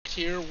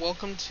here.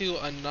 Welcome to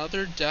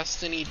another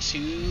Destiny 2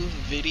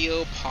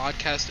 video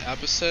podcast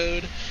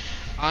episode.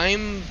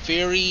 I'm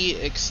very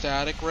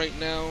ecstatic right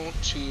now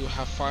to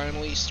have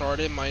finally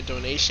started my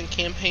donation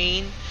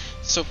campaign.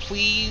 So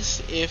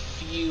please,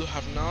 if you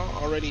have not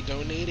already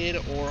donated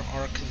or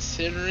are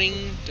considering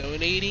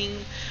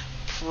donating,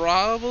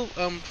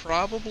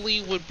 probably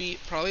would be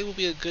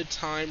a good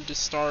time to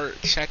start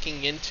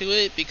checking into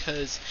it,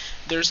 because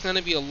there's going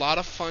to be a lot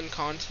of fun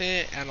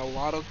content and a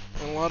lot of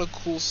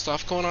cool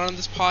stuff going on in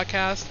this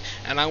podcast,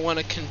 and I want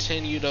to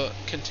continue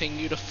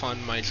to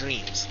fund my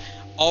dreams.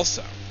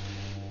 Also,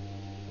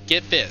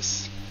 get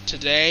this,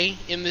 today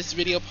in this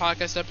video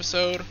podcast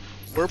episode,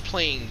 we're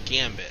playing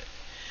Gambit.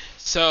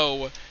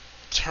 So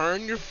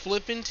turn your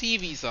flippin'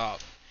 TVs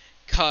up,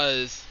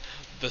 cause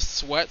the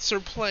Sweats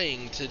are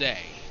playing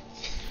today.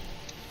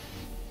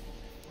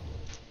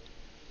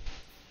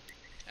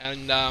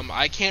 And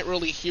I can't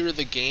really hear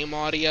the game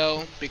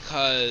audio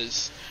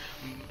because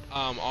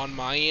on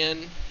my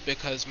end,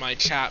 because my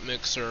chat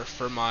mixer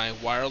for my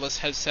wireless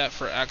headset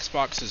for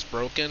Xbox is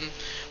broken,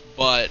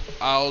 but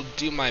I'll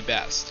do my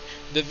best.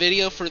 The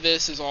video for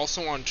this is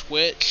also on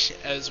Twitch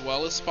as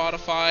well as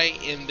Spotify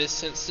in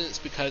this instance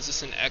because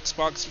it's an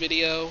Xbox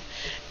video,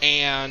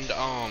 and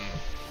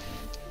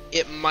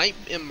it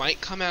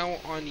might come out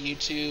on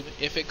YouTube.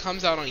 If it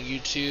comes out on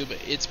YouTube,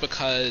 it's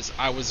because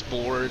I was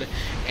bored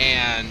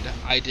and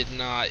I did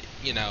not,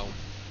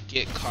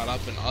 get caught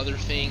up in other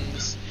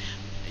things.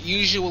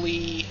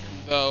 Usually,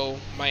 though,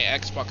 my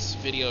Xbox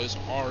videos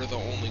are the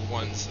only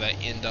ones that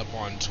end up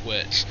on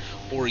Twitch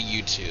or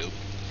YouTube.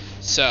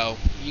 So,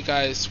 you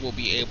guys will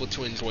be able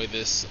to enjoy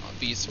these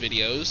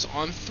videos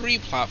on 3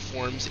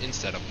 platforms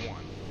instead of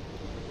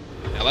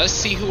 1. Now let's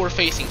see who we're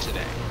facing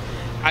today.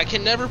 I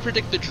can never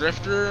predict the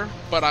Drifter,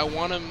 but I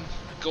want to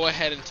go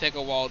ahead and take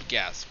a wild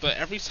guess. But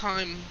every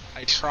time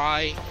I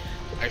try,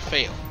 I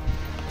fail.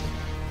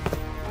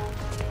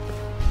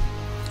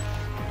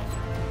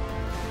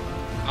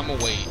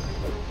 I'ma wait.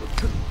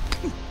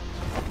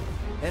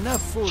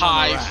 Enough fooling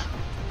Hive. around.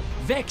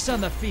 Vex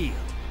on the field.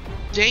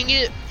 Dang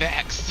it,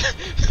 Vex.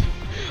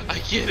 I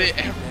get it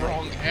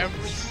wrong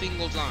every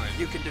single time.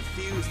 You can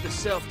defuse the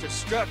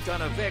self-destruct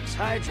on a Vex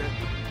Hydra.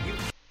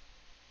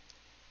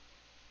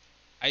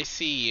 I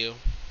see you.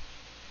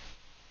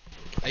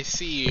 I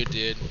see you,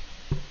 dude.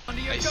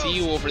 I see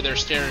you over there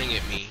staring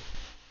at me.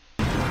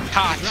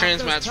 Ha!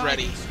 Transmat's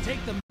ready.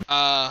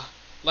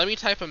 Let me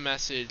type a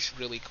message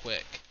really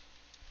quick.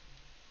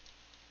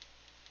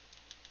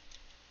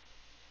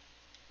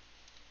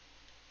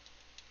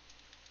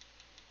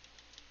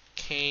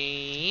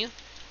 Okay.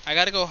 I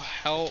gotta go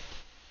help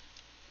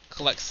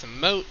collect some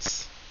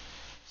motes.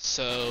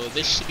 So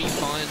this should be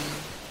fun.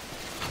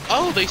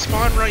 Oh, they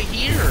spawn right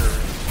here.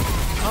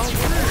 Oh,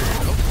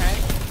 word. Okay.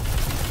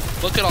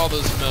 Look at all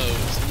those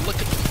modes. Look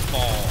at them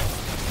fall.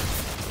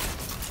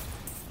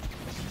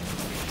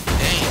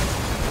 Dang.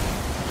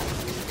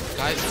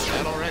 Guys are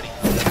dead already.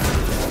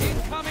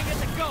 Incoming at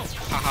the ghost.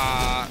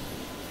 Haha.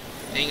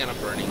 Dang it, I'm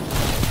burning.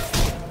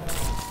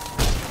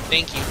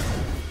 Thank you.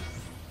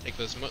 Take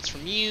those motes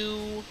from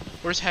you.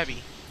 Where's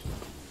Heavy?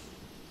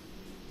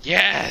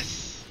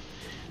 Yes!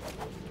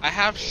 I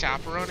have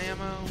chaperone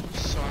ammo,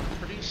 so I'm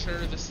pretty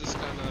sure this is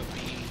gonna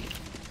be...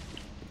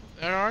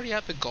 They're already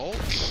at the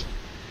gulch?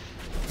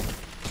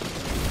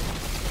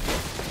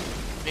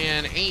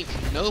 Man, ain't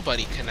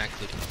nobody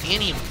connected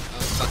any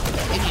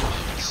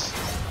modes.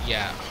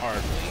 Yeah,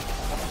 hardly.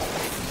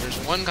 There's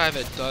one guy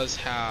that does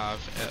have...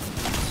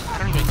 I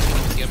don't even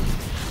think him.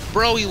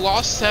 Bro, he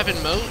lost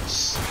 7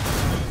 motes?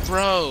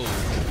 Bro,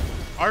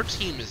 our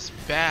team is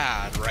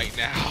bad right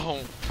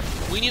now.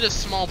 We need a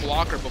small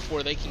blocker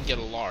before they can get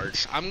a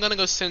large. I'm gonna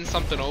go send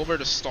something over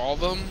to stall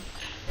them.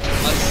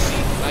 Let's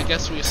see. I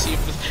guess we'll see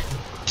if this...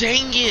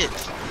 Dang it!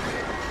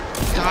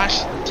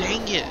 Gosh,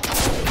 dang it!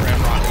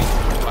 I'm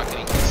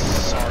rocketing.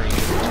 Sorry.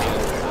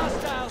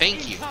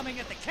 Thank you.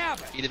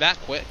 You did that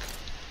quick.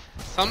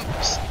 Dang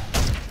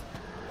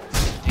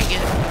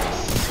it.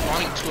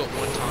 Spawning 2 at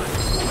one time.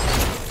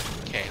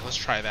 Okay, let's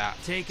try that.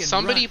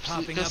 Somebody,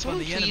 can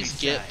someone please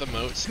get the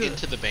motes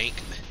into the bank?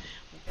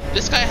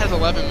 This guy has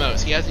 11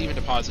 motes. He hasn't even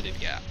deposited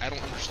yet. I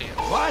don't understand.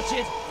 Watch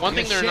it. One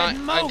thing they're not...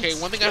 Okay,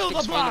 one thing I have to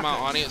explain to my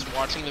audience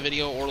watching the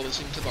video or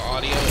listening to the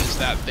audio is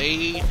that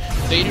they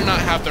do not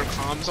have their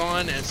comms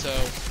on, and so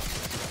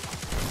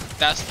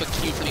that's the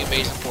cue for the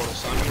invasion portal.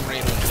 So I'm getting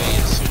ready to invade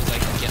as soon as I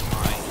can get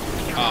my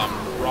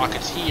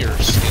Rocketeer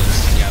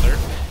skills together.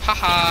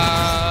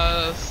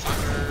 Haha,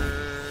 sucker.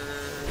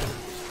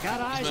 Got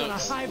eyes on a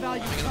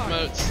high-value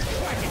target.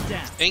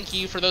 Thank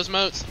you for those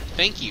motes.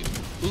 Thank you.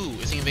 Ooh,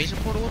 is the invasion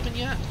portal open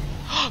yet?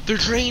 They're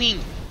draining!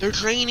 They're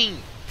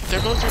draining!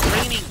 Their motes are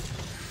draining!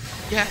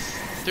 Yes,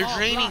 they're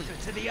draining!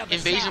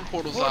 Invasion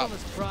portal's up.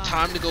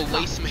 Time to go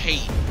lay some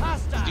hate.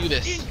 Let's do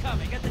this.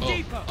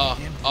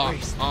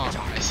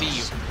 I see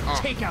you.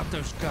 Take out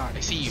those guards.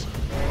 I see you.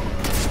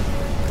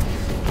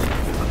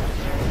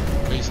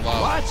 He's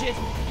low. Watch it!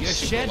 You're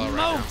shedding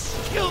motes!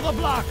 Kill the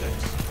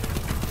blockers!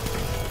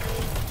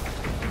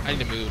 I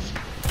need to move.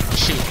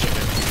 Shoot,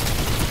 chicken.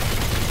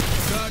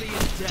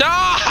 Guardian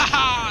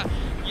Ah!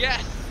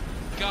 Yes!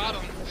 Got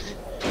him.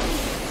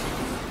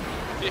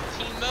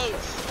 15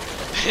 motes.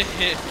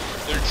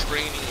 They're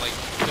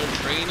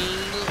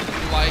draining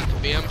like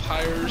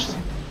vampires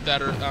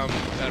that are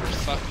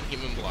sucking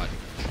human blood.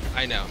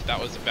 I know, that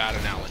was a bad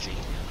analogy.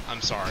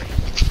 I'm sorry.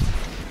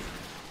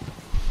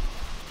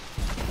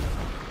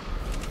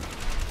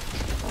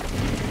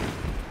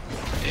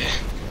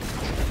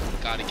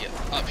 Gotta get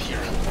up here.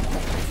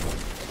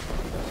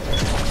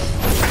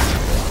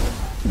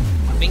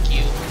 Thank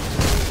you.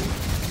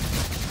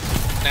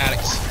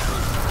 Fanatics.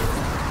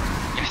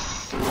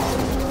 Yes.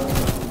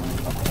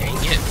 Dang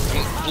it.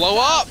 Don't blow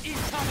up!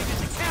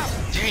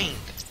 Dang.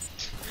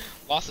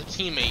 Lost a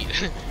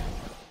teammate.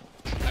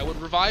 I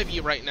would revive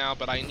you right now,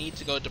 but I need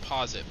to go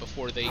deposit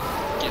before they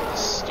get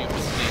this stupid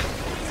thing.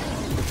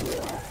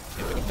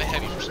 Okay, pick up the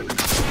heavy for some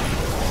reason.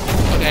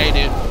 Okay,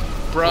 dude.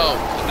 Bro,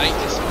 the knight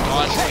just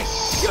dodged my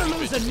stupid You're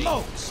losing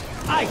motes.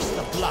 Ice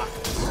the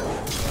blockers.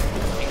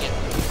 Dang it.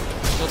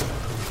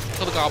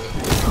 Kill the goblin.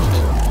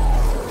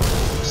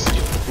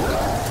 Stupid.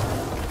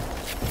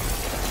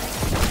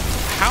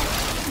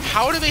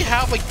 How do they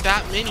have like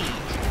that many?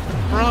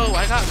 Bro,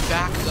 I got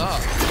backed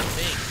up.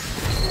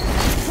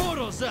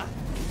 Portal's up.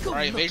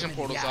 Alright, invasion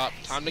portal's up.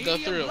 Time to go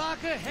through.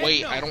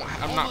 Wait, I'm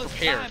not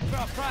prepared.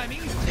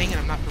 Dang it,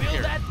 I'm not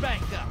prepared.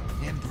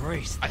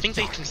 I think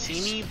they can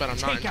see me, but I'm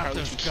not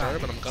entirely too sure,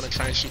 but I'm gonna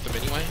try and shoot them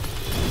anyway.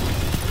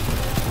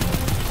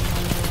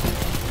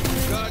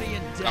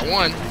 Got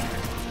one.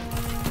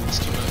 That's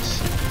too much.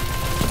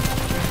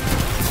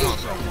 Come on,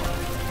 bro.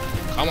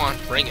 Come on,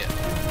 bring it.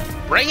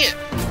 Bring it!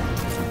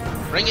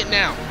 Bring it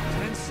now.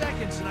 10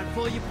 seconds and I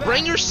pull you back.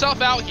 Bring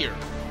yourself out here.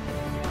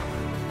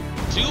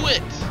 Do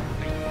it.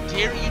 I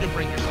dare you to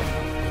bring yourself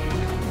out.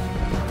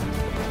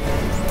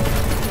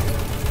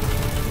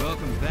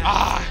 Welcome back.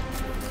 Ah!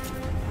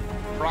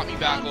 Brought me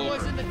back over.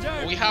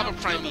 Well, we have a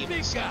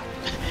primeval, so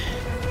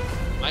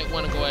might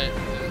want to go ahead.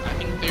 I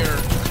think they're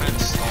kind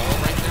of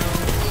stalled right now.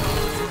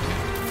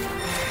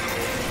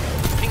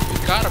 I think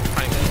we've got a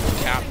primeval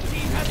captain.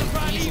 We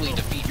can easily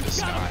defeat this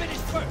guy.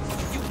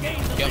 You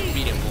have a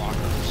medium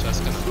blocker, so that's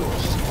gonna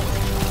force.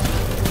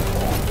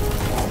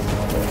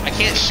 I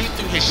can't shoot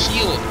through his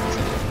shield.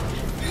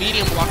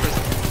 Medium blocker is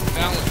a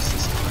balance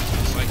system,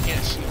 so I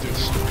can't shoot through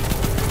his shield.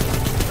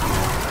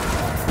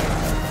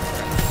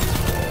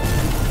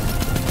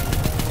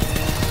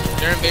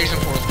 Their invasion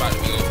portal's about to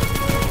be over.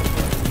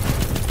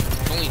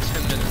 Only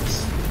 10 minutes.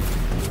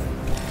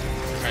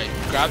 Alright,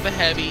 grab the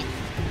heavy.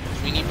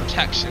 We need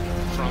protection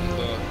from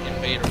the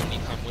invader when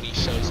he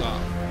shows up.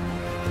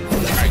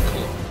 Alright,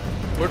 cool.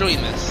 We're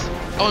doing this.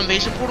 Oh,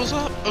 invasion portal's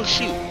up? Oh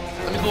shoot.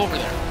 Let me go over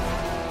there.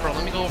 Bro,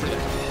 let me go over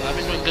there. I've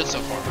been doing good so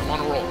far. I'm on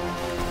a roll.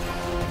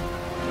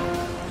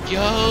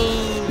 Yo,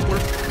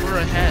 we're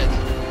ahead.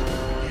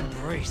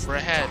 Embrace we're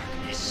ahead.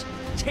 Darkness.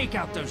 Take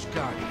out those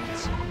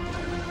guardians.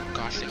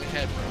 Gosh, think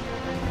ahead, bro.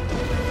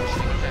 Gosh,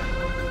 think ahead.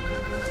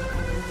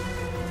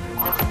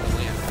 Perfect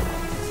land.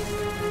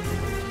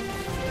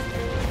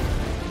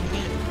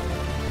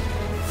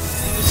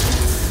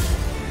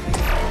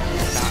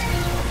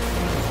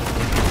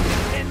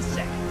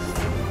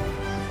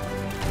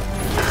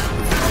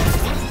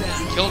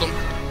 Killed him.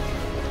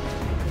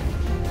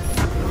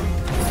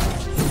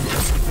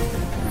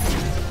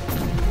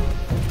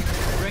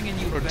 Bringing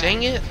you back.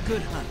 Dang it.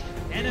 Good hunt.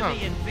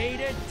 Enemy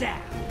invader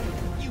down.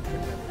 You can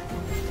relax.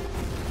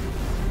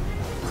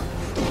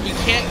 We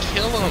can't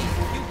kill him.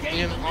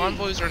 The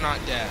envoys are not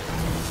dead.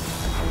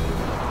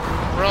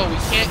 Bro, we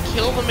can't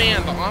kill the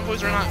man. The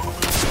envoys are not.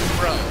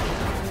 Bro.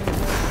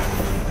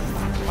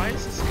 Why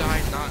does this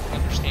guy not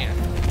understand?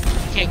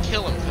 We can't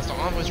kill him because the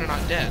envoys are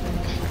not dead.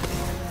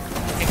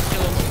 We can't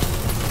kill him.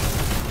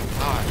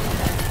 God.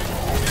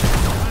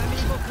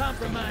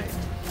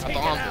 Got the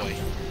envoy.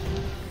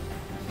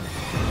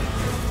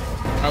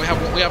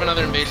 Alright, we have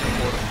another invasion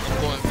portal. I'm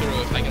going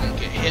through. If I can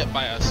get hit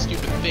by a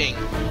stupid thing,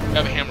 we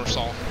have a hammer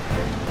saw.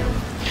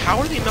 How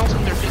are they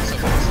melting their feet so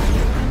fast?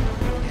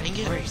 Dang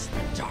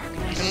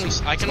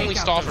it. I can only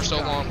stall for so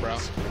long, bro.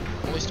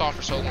 Only stall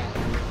for so long.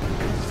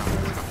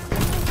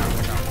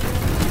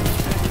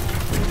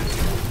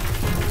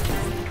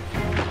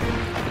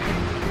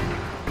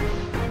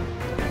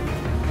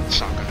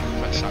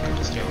 Shotgun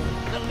just kill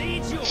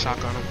him.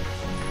 Shotgun him.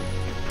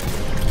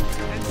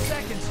 10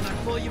 seconds and I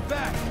pull you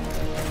back.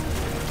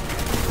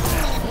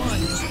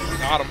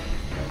 Got him.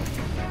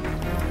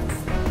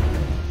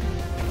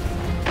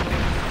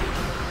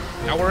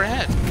 Now we're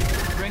ahead.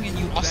 Bringing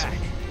you awesome. Back.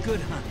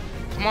 Good hunt.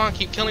 Come on,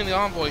 keep killing the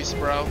envoys,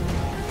 bro.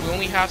 We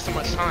only have so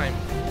much time.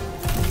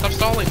 Stop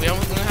stalling. We don't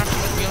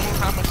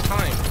have much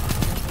time.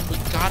 We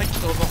gotta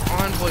kill the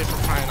envoy for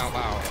crying out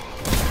loud.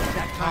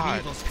 That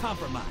primeval's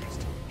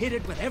compromised. Hit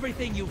it with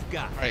everything you've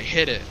got. Alright,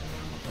 hit it.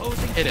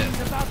 Opposing hit team's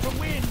it. About to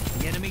win.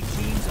 The enemy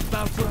team's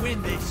about to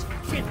win this.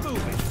 Get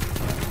moving.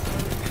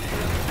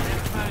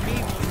 That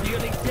primeval's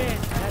nearly dead.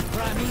 That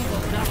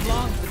primeval's not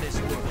long for this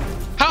world.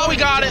 Oh, we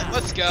got it!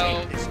 Let's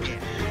go.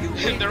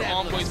 And their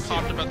envoys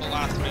popped up at the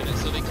last minute,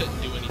 so they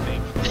couldn't do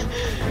anything.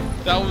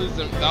 that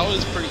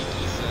was pretty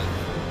decent.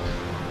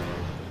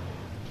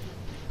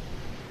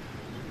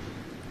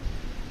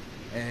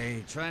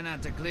 Hey, try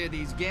not to clear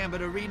these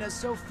Gambit arenas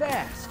so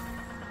fast.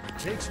 It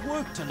takes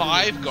work to lure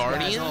 5 these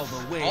Guardians? guys all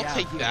the way I'll out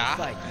take here to that.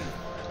 fight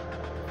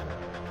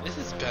you. This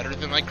is better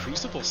than my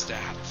Crucible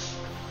stats.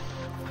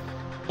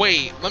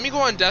 Wait, let me go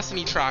on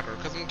Destiny Tracker,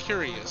 because I'm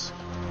curious.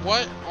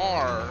 What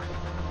are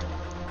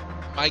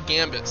my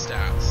Gambit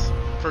stats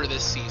for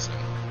this season?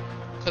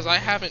 Because I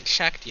haven't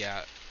checked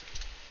yet.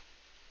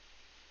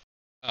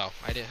 Oh,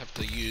 I didn't have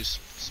to use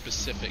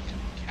specific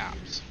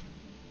caps.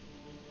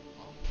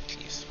 Oh,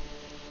 jeez.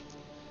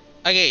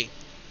 Okay,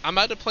 I'm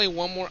about to play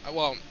one more.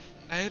 Well,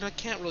 I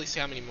can't really say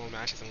how many more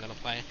matches I'm going to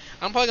play.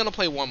 I'm probably going to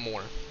play one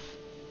more.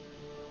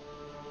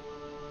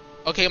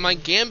 Okay, my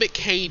Gambit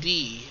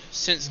KD,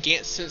 since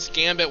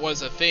Gambit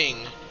was a thing,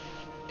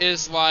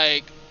 is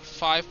like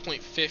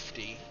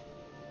 5.50.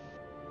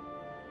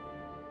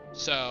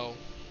 So...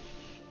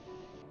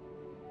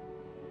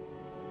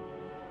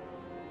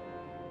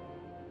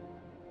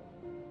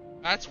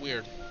 that's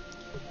weird.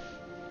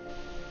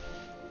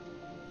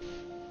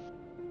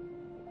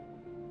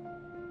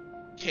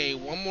 Okay,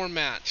 one more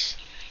match.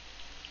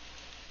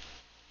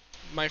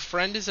 My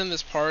friend is in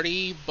this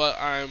party, but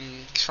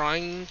I'm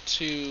trying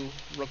to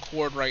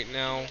record right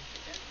now.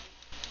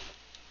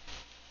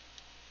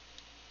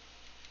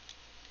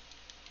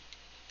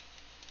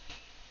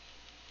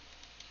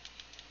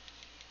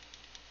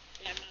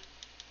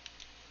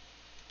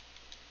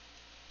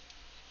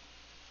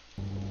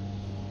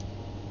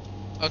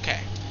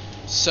 Okay,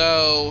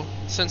 so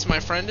since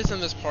my friend is in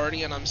this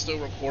party and I'm still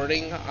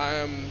recording,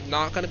 I'm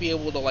not gonna be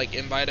able to like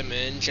invite him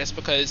in, just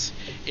because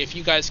if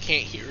you guys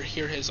can't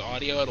hear his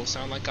audio, it'll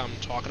sound like I'm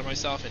talking to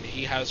myself, and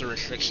he has a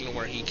restriction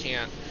where he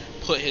can't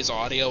put his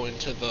audio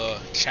into the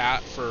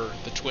chat for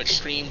the Twitch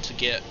stream to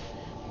get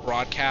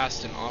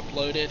broadcast and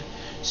uploaded.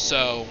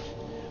 So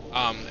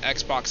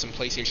Xbox and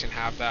PlayStation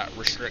have that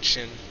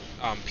restriction.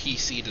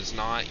 PC does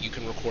not. You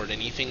can record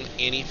anything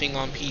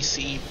on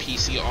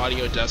PC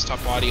audio,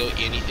 desktop audio,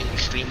 anything with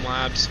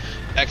Streamlabs.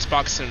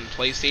 Xbox and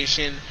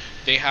PlayStation,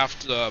 they have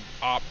to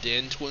opt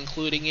into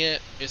including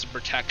it. It's a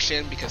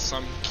protection because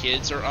some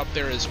kids are up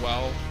there as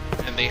well,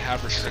 and they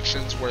have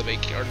restrictions where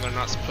they're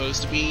not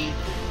supposed to be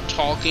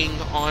talking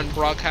on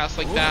broadcasts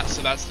like that.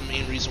 So that's the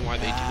main reason why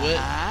they do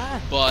it.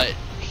 But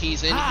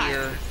he's in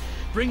here.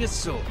 Bring a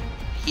sword.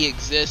 He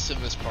exists in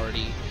this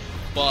party,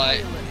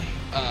 but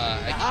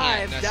I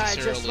can't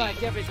necessarily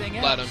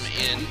let him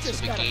into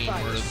the game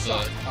or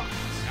the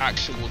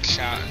actual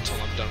chat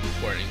until I'm done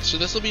recording. So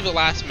this will be the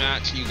last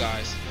match, you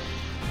guys,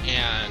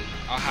 and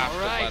I'll have to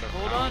let him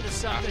hold on to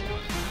something.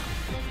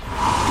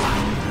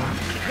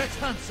 Let's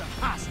hunt some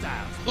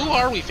hostiles. Who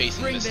are we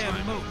facing this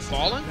time?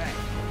 Fallen?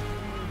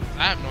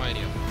 I have no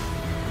idea.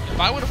 If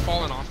I would have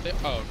fallen off there,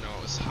 oh no,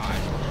 it was High.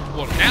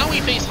 Well, now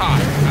we face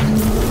High.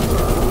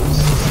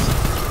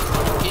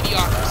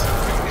 Idiocracy.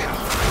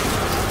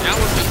 Now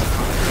we're facing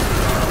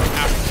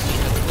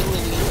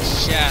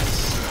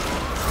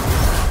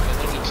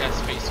literally just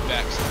faced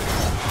Vex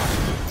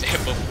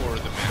before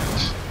the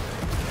match.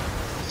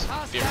 It's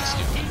very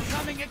stupid.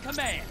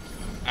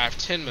 I have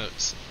 10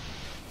 modes.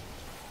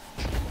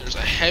 There's a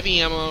heavy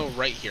ammo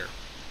right here.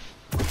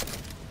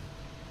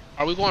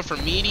 Are we going for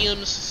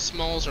mediums,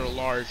 smalls, or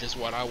large is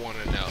what I want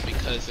to know,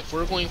 because if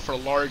we're going for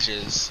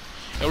larges,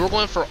 if we're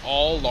going for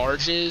all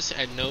larges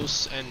and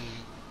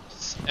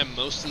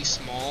mostly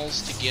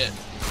smalls to get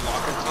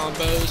locker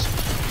combos,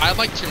 I'd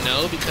like to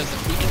know, because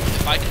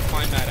if I can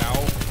find that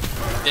out,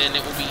 then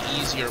it will be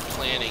easier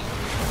planning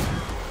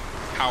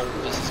how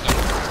this is going to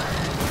work.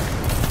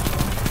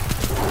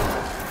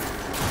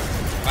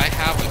 If I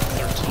have like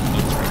 13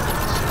 moves right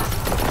now,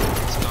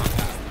 it's not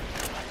bad.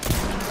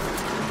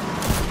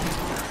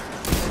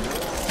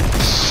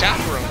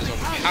 Chaperone is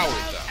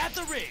overpowered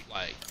though.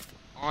 Like,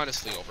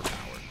 honestly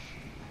overpowered.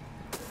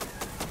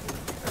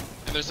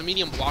 And there's a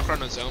medium blocker on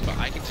his own, but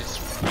I can just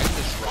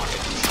rock it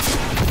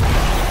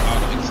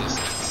out of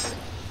existence.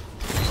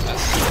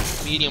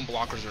 Because medium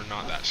blockers are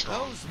not that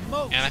strong.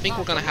 And I think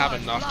we're gonna have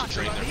enough to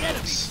drain their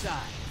motes.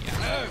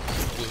 Yeah.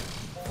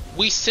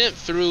 We sent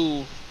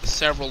through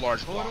several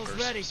large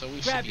blockers, so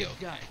we should be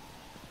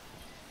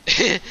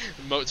okay.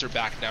 Motes are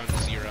back down to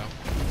 0.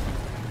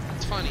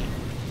 It's funny.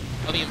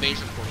 Oh, the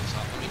invasion portal's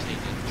up. Let me take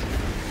it.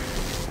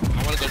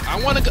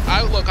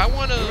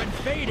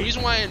 The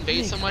reason why I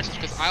invade so much is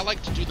because I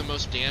like to do the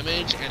most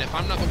damage, and if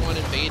I'm not the one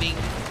invading,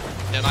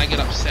 then I get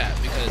upset,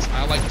 because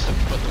I like to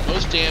put the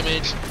most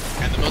damage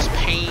and the most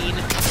pain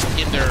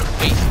in their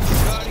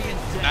faces.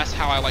 That's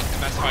how I operate.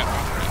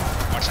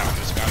 Watch out,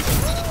 this guy.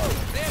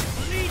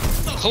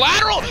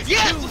 Collateral!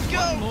 Yes! Let's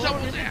go!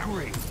 Double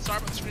down! Sorry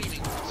about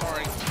screaming.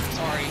 Sorry.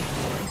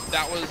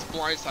 That was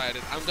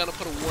blindsided. I'm gonna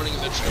put a warning in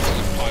the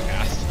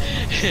podcast.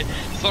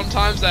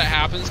 Sometimes that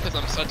happens because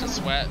I'm such a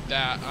sweat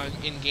that I'm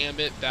in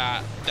Gambit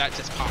that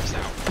just pops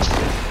out.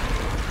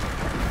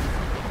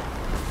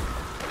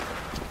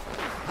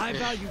 High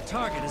value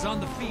target is on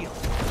the field.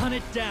 Hunt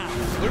it down.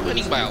 We're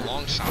winning by a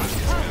long shot in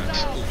this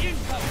match.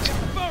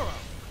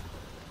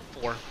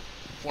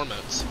 Four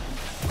modes.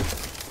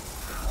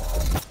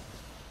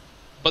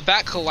 But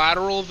that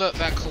collateral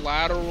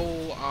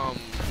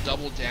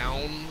double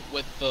down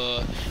with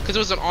the, because it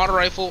was an auto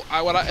rifle.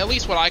 At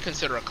least what I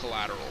consider a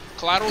collateral.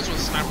 Collaterals with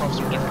sniper rifles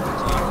are different from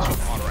collaterals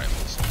with auto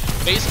rifles.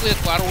 Basically, a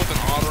collateral with an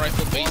auto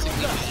rifle basically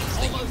means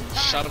that you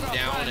shut them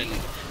down and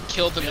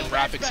kill them in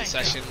rapid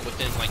succession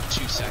within like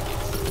 2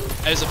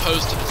 seconds, as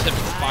opposed to the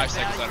typical 5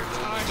 seconds that are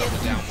normally double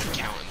down when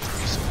counting through.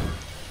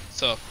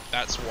 So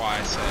that's why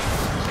I say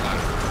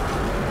collateral.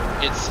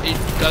 It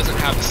doesn't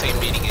have the same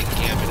meaning in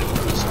Gambit and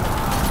Crucible.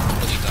 It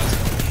really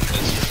doesn't.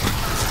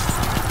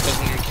 Because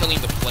when you're killing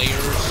the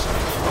players,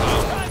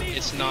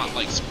 it's not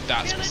like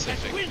that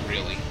specific,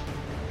 really.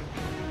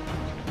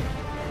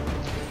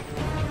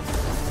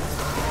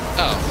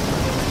 Oh.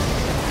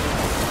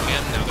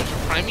 And now there's a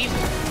primeval.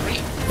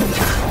 Great.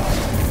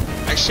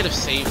 I should have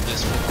saved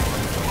this for the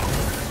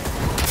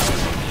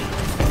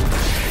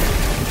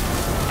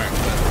Alright,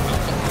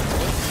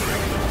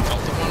 I'll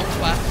put one on the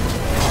left.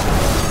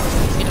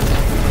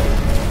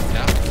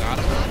 Yeah,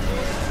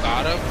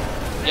 got him.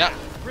 Yep,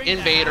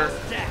 invader.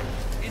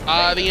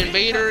 The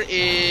invader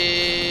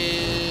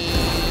is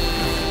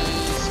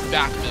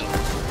back middle.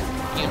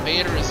 The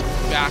invader is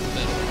back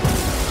middle.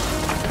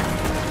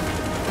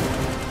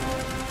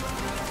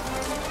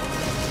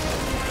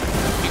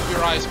 Keep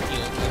your eyes peeled. I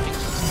think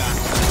he's back.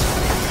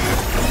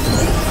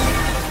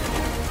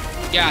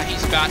 Yeah,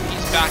 he's back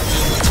middle.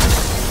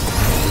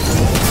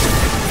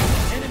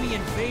 Enemy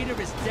invader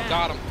is down.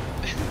 Got him.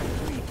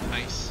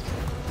 Nice.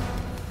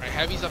 Alright,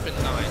 heavy's up in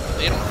 9.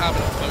 They don't have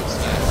enough votes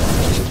yet.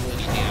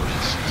 Only 20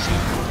 damage. So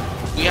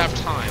we have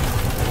time.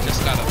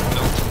 Just gotta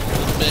mount them a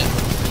little bit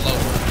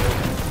lower.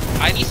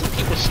 I need some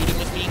people shooting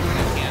with me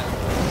because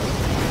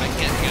I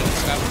can't handle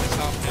this guy with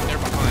myself, and they're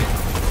behind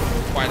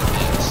quite a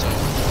bit, so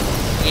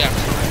we have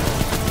time.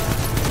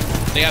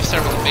 They have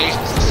several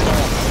invasions to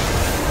stall.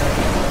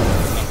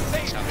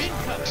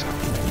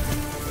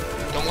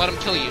 Don't let them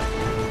kill you.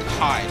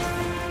 Hide.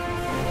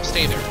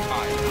 Stay there.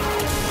 Hide.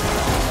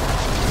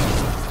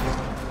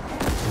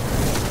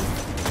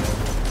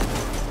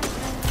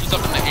 He's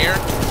up in the air.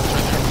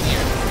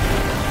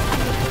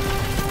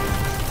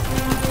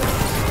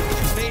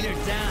 Invader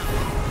down.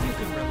 You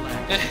can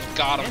relax.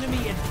 Got him.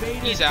 Enemy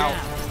invader He's out. down.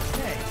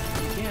 Hey,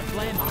 you can't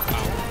blame him.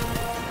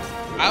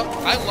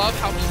 I love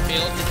how he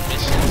failed his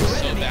mission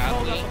so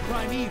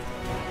badly.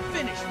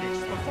 Finish this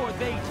before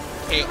they.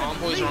 Okay,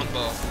 envoys are on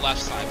the left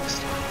side this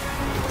time.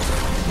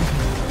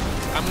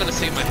 I'm gonna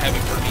save my heavy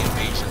for the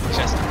invasion,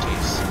 just in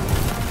case.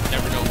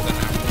 Never know we're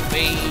gonna have to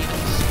invade.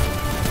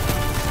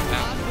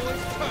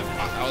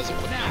 That was a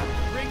quick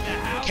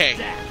note. Okay,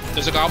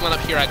 there's a goblin up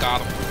here, I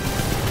got him.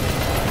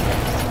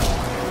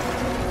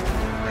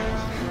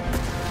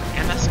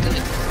 And that's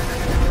good.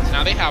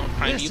 Now they have a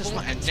primeval,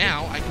 and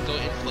now I can go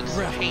influx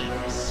of pain.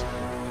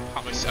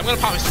 I'm gonna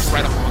pop my super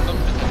right up on them,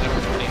 because I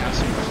don't really have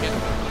supers yet.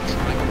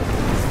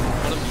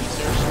 One of them use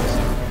theirs.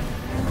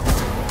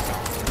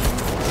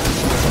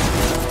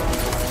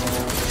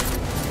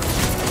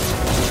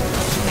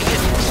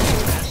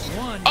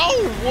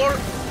 Oh,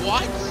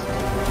 what?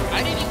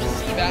 I didn't even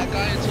see that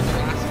guy until the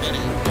last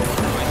minute.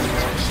 My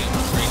machine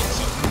was rated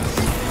so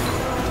fast.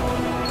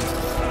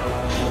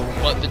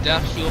 But the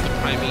death healed the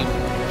primeval,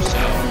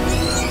 so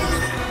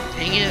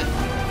dang it.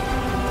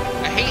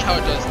 I hate how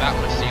it does that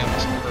much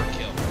damage per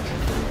kill.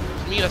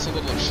 To me, that's a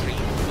little extreme,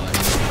 but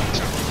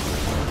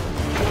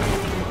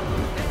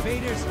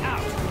invaders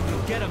out.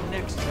 You'll get them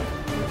next time.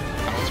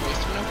 I was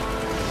wasting them.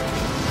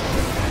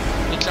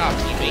 Good job,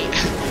 teammate.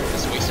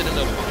 Just wasted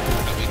another one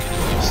that we could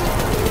have used.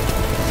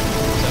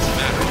 Doesn't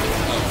matter.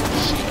 Oh,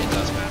 shit, it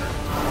does matter.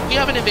 We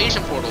have an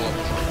invasion portal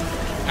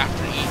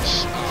after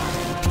each round.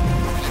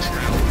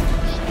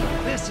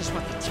 This is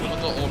what the team.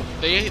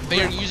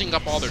 They are using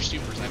up all their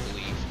supers, I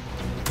believe.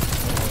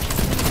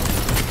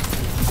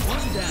 One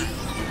down.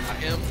 Got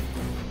him.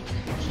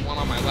 There's one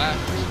on my left.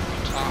 On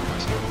top. I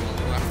see one on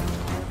the left.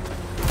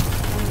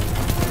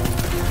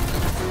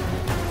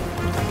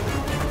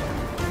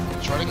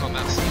 He's running on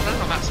that side. He's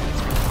running on that side.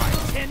 He's gonna hide.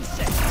 10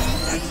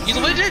 seconds. He's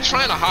legit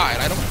trying to hide.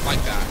 I don't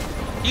like that.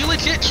 He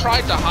legit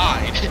tried to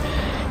hide.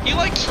 He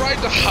like tried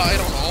to hide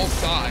on all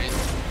sides.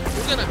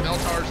 We're gonna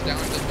melt ours down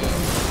to the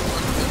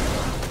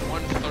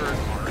 1/3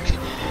 mark.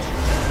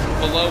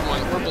 We're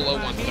below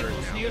 1/3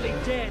 now. Nearly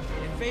dead.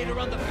 Invader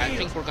on the field. I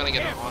think we're gonna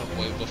get an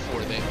envoy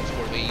before they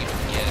even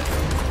get.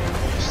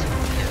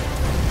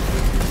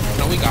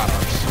 No, we got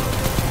ours.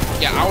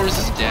 Yeah, ours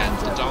is dead.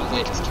 The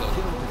Dongblade just killed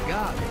him.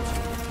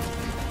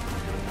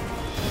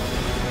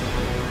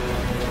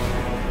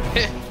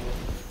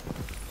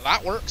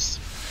 That works.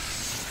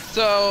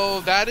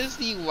 So that is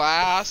the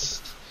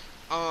last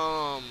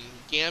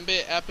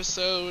Gambit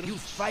episode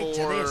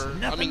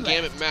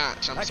Gambit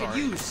match. I'm sorry.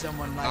 Use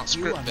someone like not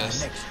script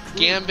this.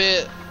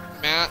 Gambit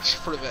match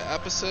for the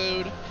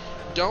episode.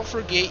 Don't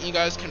forget, you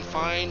guys can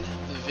find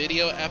the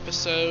video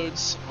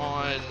episodes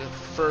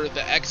for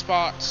the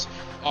Xbox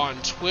on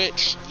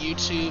Twitch,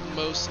 YouTube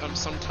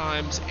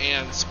sometimes,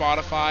 and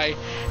Spotify,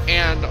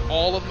 and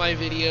all of my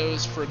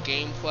videos for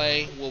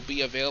gameplay will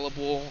be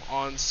available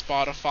on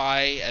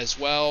Spotify as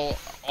well,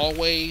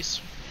 always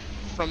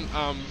from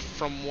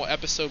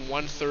episode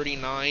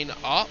 139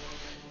 up.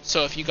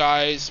 So if you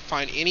guys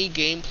find any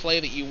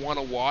gameplay that you want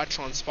to watch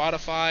on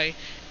Spotify,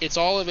 it's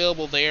all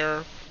available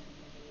there.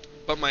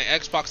 But my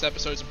Xbox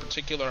episodes in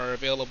particular are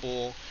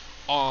available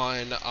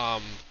on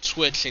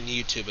Twitch and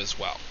YouTube as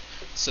well.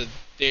 So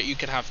there you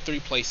can have 3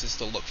 places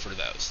to look for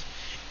those.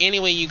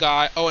 Anyway, you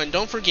guys, oh, and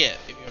don't forget,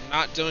 if you have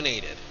not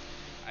donated,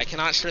 I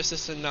cannot stress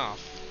this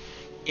enough.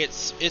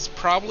 It's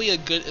probably a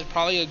good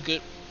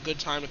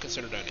time to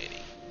consider donating.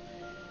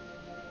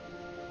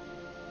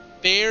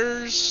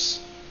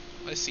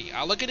 Let's see,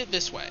 I'll look at it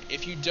this way.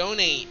 If you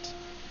donate,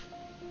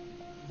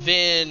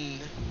 then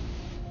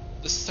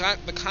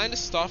the kind of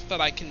stuff that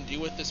I can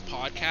do with this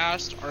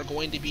podcast are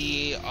going to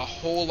be a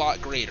whole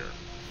lot greater.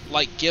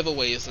 Like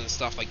giveaways and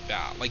stuff like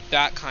that. Like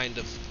that kind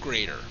of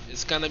greater.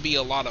 It's going to be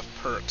a lot of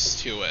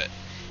perks to it,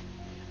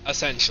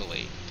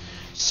 essentially.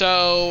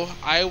 So,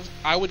 I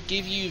would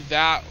give you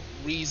that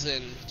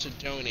reason to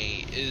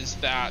donate, is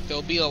that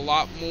there'll be a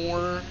lot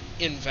more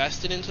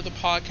invested into the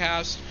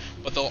podcast,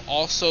 but there'll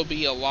also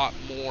be a lot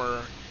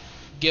more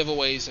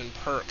giveaways and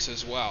perks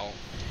as well.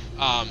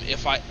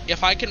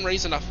 If I can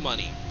raise enough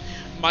money.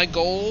 My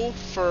goal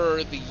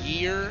for the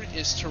year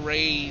is to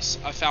raise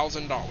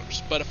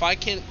 $1,000. But if I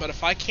can't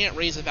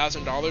raise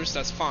 $1,000,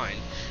 that's fine.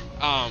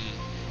 I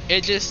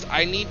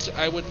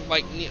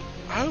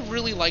would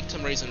really like to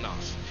raise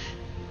enough.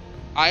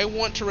 I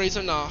want to raise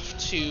enough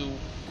to,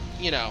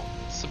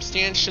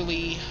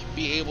 substantially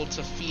be able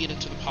to feed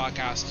into the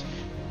podcast.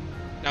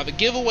 Now the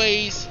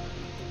giveaways,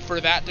 for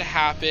that to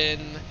happen,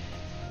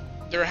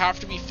 there have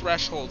to be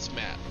thresholds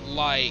met.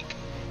 Like,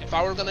 if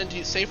I were going to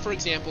do, say for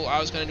example, I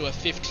was going to do a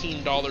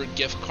 $15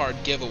 gift card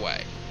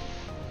giveaway,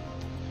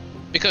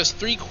 because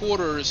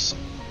 3/4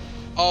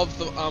 of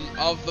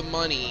the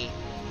money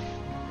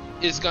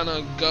is going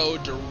to go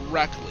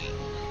directly,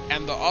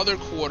 and the other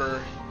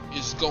quarter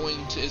is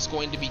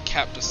going to be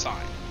kept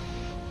aside.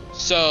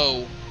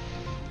 So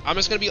I'm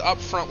just going to be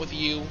upfront with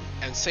you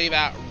and say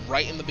that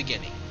right in the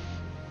beginning.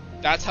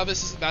 That's how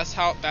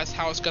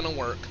it's going to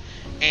work.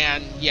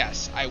 And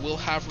yes, I will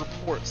have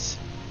reports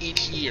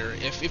each year.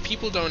 If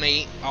people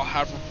donate, I'll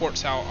have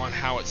reports out on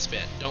how it's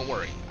spent. Don't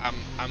worry,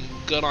 I'm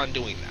good on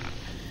doing that.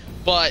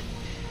 But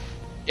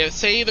if,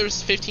 say,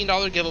 there's a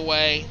 $15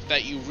 giveaway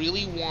that you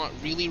really want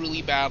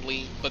really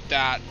badly, but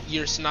that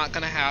it's not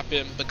going to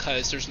happen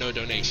because there's no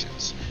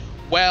donations.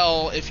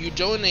 Well, if you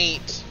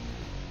donate,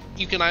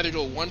 you can either do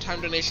a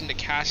one-time donation to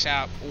Cash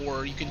App,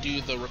 or you can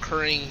do the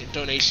recurring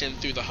donation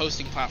through the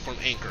hosting platform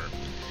Anchor.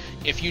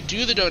 If you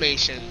do the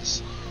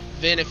donations,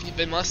 then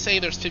let's say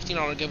there's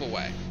 $15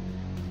 giveaway.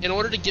 In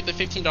order to get the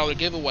 $15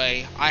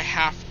 giveaway, I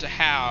have to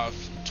have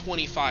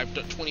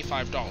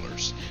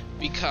 $25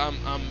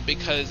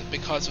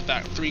 because of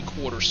that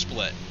 3/4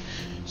 split.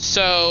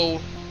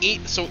 So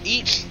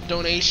each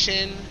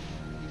donation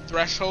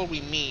threshold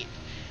we meet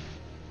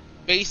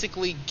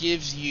basically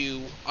gives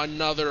you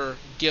another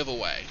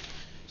giveaway.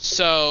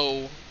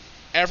 So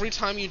every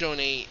time you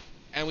donate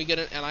and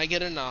I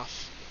get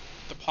enough,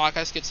 the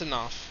podcast gets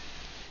enough,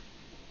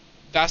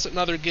 that's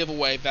another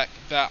giveaway that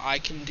I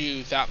can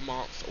do that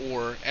month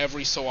or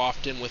every so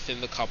often within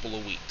the couple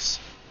of weeks.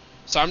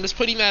 So I'm just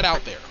putting that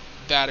out there,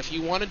 that if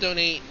you want to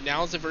donate,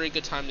 now is a very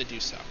good time to do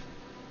so.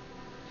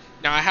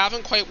 Now, I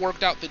haven't quite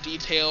worked out the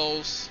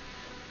details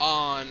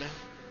on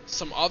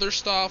some other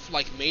stuff,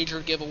 like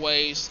major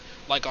giveaways,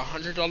 like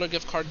 $100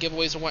 gift card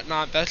giveaways and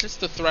whatnot. That's just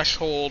the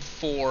threshold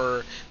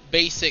for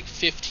basic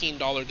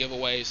 $15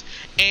 giveaways.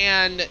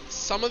 And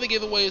some of the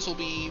giveaways will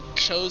be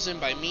chosen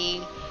by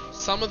me.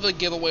 Some of the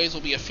giveaways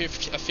will be a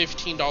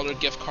 $15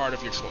 gift card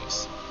of your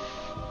choice.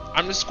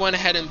 I'm just going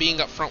ahead and being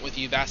upfront with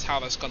you, that's how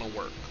that's going to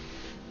work.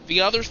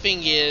 The other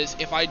thing is,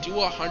 if I do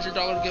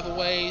 $100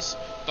 giveaways,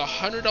 the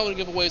 $100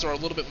 giveaways are a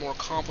little bit more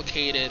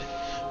complicated,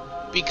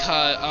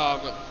 because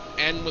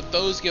and with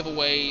those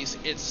giveaways,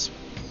 it's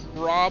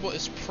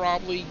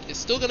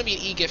still going to be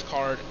an e-gift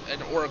card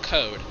or a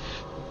code,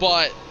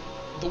 but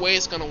the way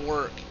it's going to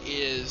work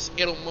is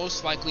it'll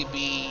most likely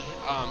be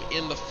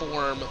in the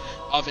form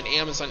of an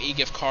Amazon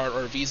e-gift card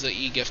or a Visa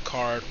e-gift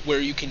card where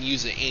you can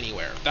use it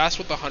anywhere. That's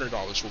what the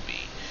 $100 will be.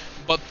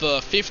 But the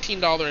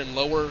 $15 and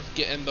lower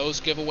and those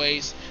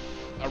giveaways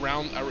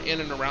in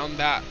and around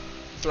that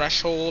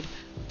threshold,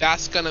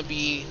 that's going to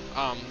be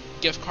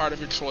gift card of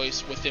your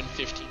choice within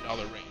 $15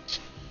 range.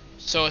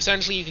 So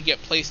essentially, you can get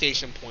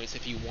PlayStation points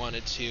if you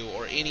wanted to,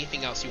 or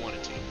anything else you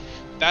wanted to.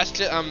 That's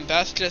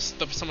just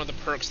some of the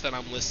perks that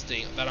I'm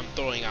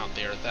throwing out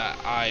there that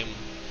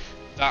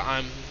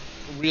I'm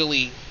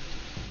really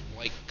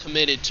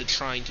committed to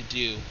trying to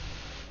do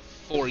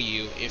for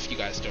you if you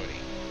guys donate.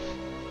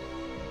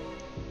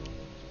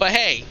 But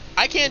hey,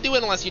 I can't do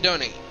it unless you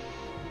donate.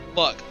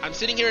 Look, I'm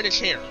sitting here in a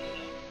chair,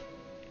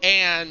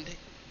 and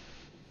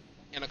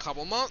in a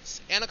couple months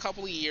and a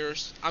couple of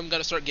years, I'm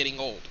gonna start getting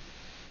old.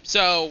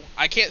 So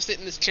I can't sit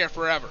in this chair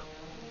forever.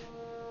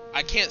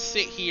 I can't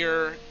sit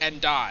here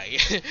and die,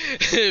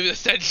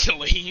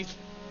 essentially.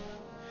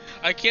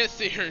 I can't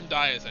sit here and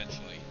die,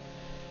 essentially.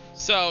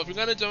 So if you're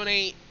gonna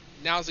donate,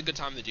 now's a good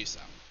time to do so.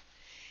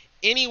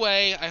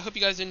 Anyway, I hope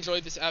you guys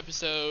enjoyed this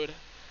episode.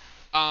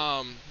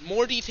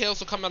 More details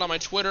will come out on my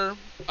Twitter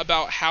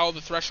about how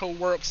the threshold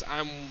works.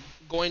 I'm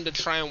going to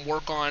try and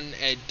work on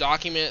a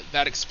document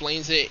that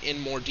explains it in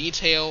more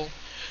detail.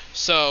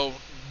 So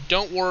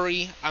don't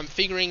worry, I'm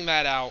figuring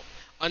that out.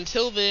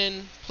 Until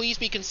then, please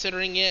be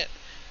considering it,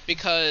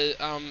 because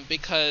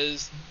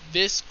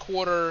this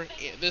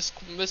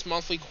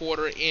monthly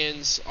quarter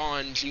ends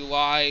on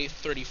July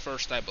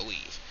 31st, I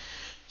believe.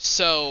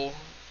 So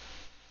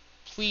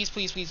please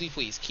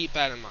keep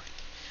that in mind.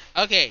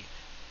 Okay,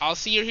 I'll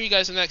see you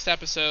guys in the next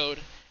episode,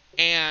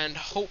 and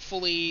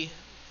hopefully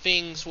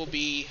things will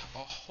be a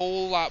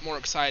whole lot more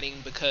exciting,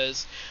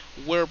 because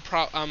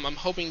I'm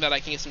hoping that I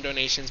can get some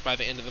donations by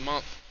the end of the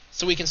month,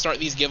 so we can start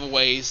these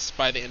giveaways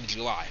by the end of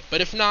July.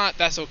 But if not,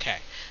 that's okay,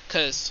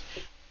 because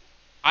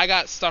I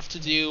got stuff to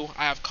do.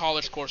 I have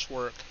college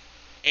coursework,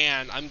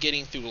 and I'm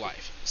getting through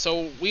life.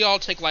 So we all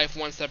take life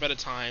one step at a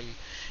time.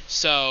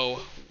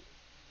 So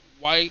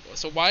why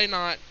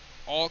not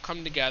all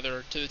come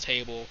together to the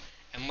table,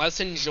 and let's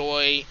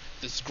enjoy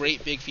this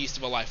great big feast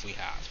of a life we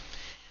have.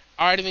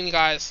 Alright then,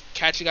 guys,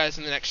 catch you guys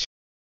in the next